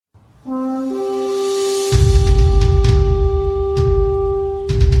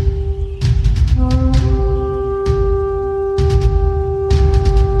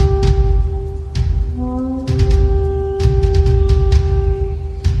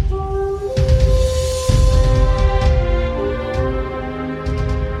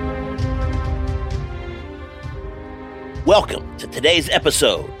Welcome to today's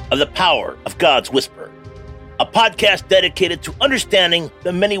episode of The Power of God's Whisper, a podcast dedicated to understanding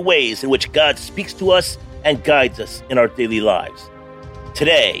the many ways in which God speaks to us and guides us in our daily lives.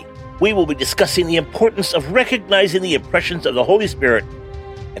 Today, we will be discussing the importance of recognizing the impressions of the Holy Spirit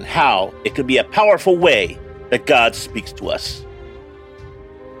and how it can be a powerful way that God speaks to us.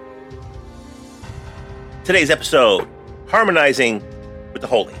 Today's episode, Harmonizing with the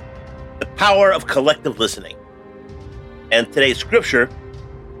Holy, the power of collective listening. And today's scripture,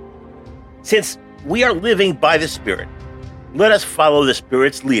 since we are living by the Spirit, let us follow the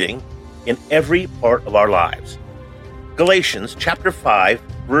Spirit's leading in every part of our lives. Galatians chapter 5,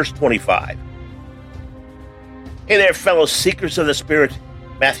 verse 25. Hey there, fellow seekers of the Spirit.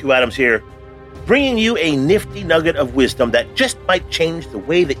 Matthew Adams here, bringing you a nifty nugget of wisdom that just might change the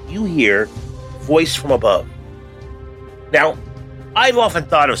way that you hear voice from above. Now, I've often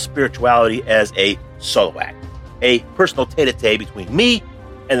thought of spirituality as a solo act, a personal tete-a-tete between me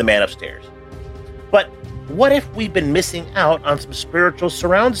and the man upstairs. But what if we've been missing out on some spiritual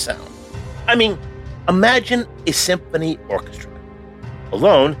surround sound? I mean, imagine a symphony orchestra.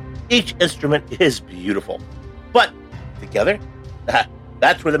 Alone, each instrument is beautiful. But together,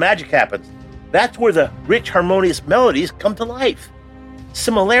 that's where the magic happens. That's where the rich, harmonious melodies come to life.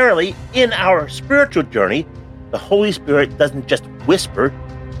 Similarly, in our spiritual journey, the Holy Spirit doesn't just whisper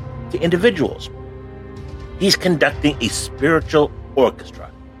to individuals. He's conducting a spiritual orchestra,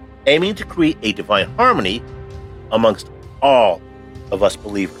 aiming to create a divine harmony amongst all of us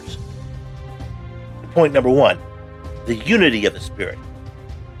believers. Point number one, the unity of the Spirit.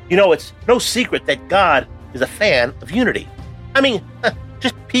 You know, it's no secret that God is a fan of unity. I mean,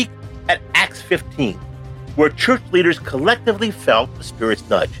 just peek at Acts 15, where church leaders collectively felt the Spirit's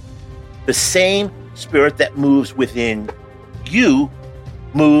nudge. The same Spirit that moves within you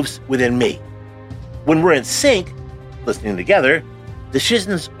moves within me. When we're in sync, listening together,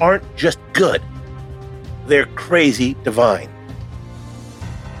 decisions aren't just good. They're crazy divine.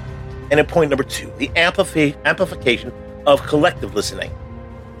 And in point number two, the amplification of collective listening.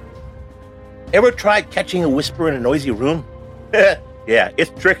 Ever tried catching a whisper in a noisy room? Yeah,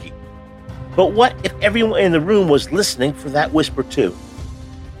 it's tricky. But what if everyone in the room was listening for that whisper too?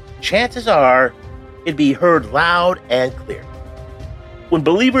 Chances are it'd be heard loud and clear. When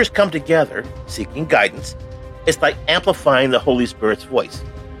believers come together seeking guidance, it's like amplifying the Holy Spirit's voice,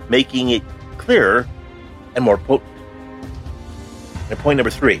 making it clearer and more potent. And point number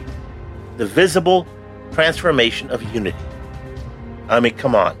three, the visible transformation of unity. I mean,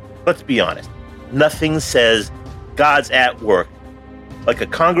 come on, let's be honest. Nothing says God's at work like a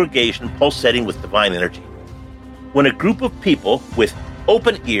congregation pulsating with divine energy. When a group of people with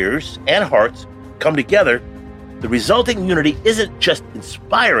open ears and hearts come together, the resulting unity isn't just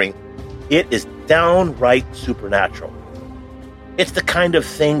inspiring, it is downright supernatural. It's the kind of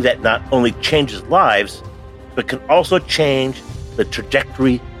thing that not only changes lives, but can also change the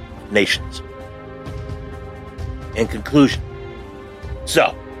trajectory of nations. In conclusion,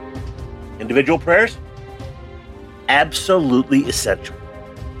 so, individual prayers? Absolutely essential.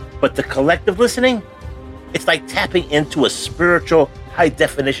 But the collective listening? It's like tapping into a spiritual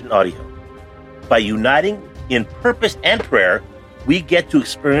high-definition audio. By uniting in purpose and prayer, we get to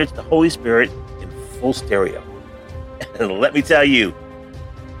experience the Holy Spirit in full stereo. And let me tell you,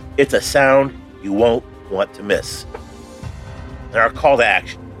 it's a sound you won't want to miss. And our call to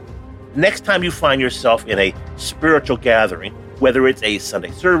action. Next time you find yourself in a spiritual gathering, whether it's a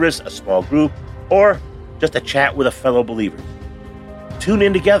Sunday service, a small group, or just a chat with a fellow believer, tune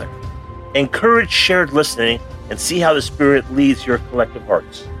in together. Encourage shared listening and see how the Spirit leads your collective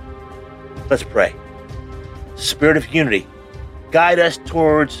hearts. Let's pray. Spirit of unity, guide us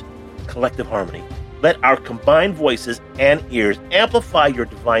towards collective harmony. Let our combined voices and ears amplify your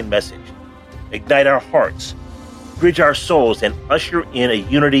divine message. Ignite our hearts, bridge our souls, and usher in a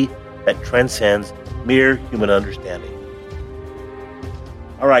unity that transcends mere human understanding.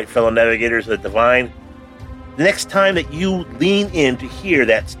 All right, fellow navigators of the divine, the next time that you lean in to hear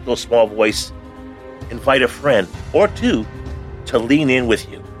that still small voice, invite a friend or two to lean in with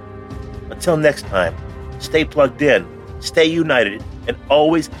you. Until next time, stay plugged in, stay united, and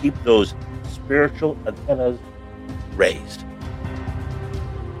always keep those spiritual antennas raised.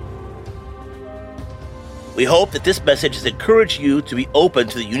 We hope that this message has encouraged you to be open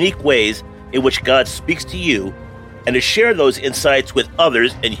to the unique ways in which God speaks to you and to share those insights with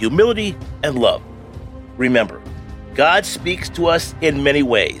others in humility and love. Remember, God speaks to us in many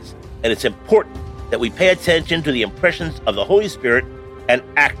ways, and it's important that we pay attention to the impressions of the Holy Spirit and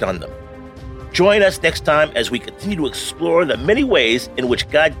act on them. Join us next time as we continue to explore the many ways in which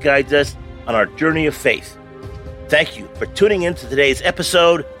God guides us on our journey of faith. Thank you for tuning in to today's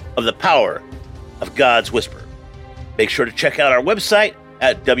episode of The Power of God's Whisper. Make sure to check out our website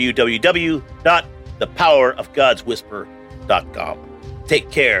at www.thepowerofgodswhisper.com.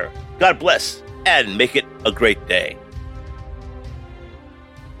 Take care, God bless, and make it a great day.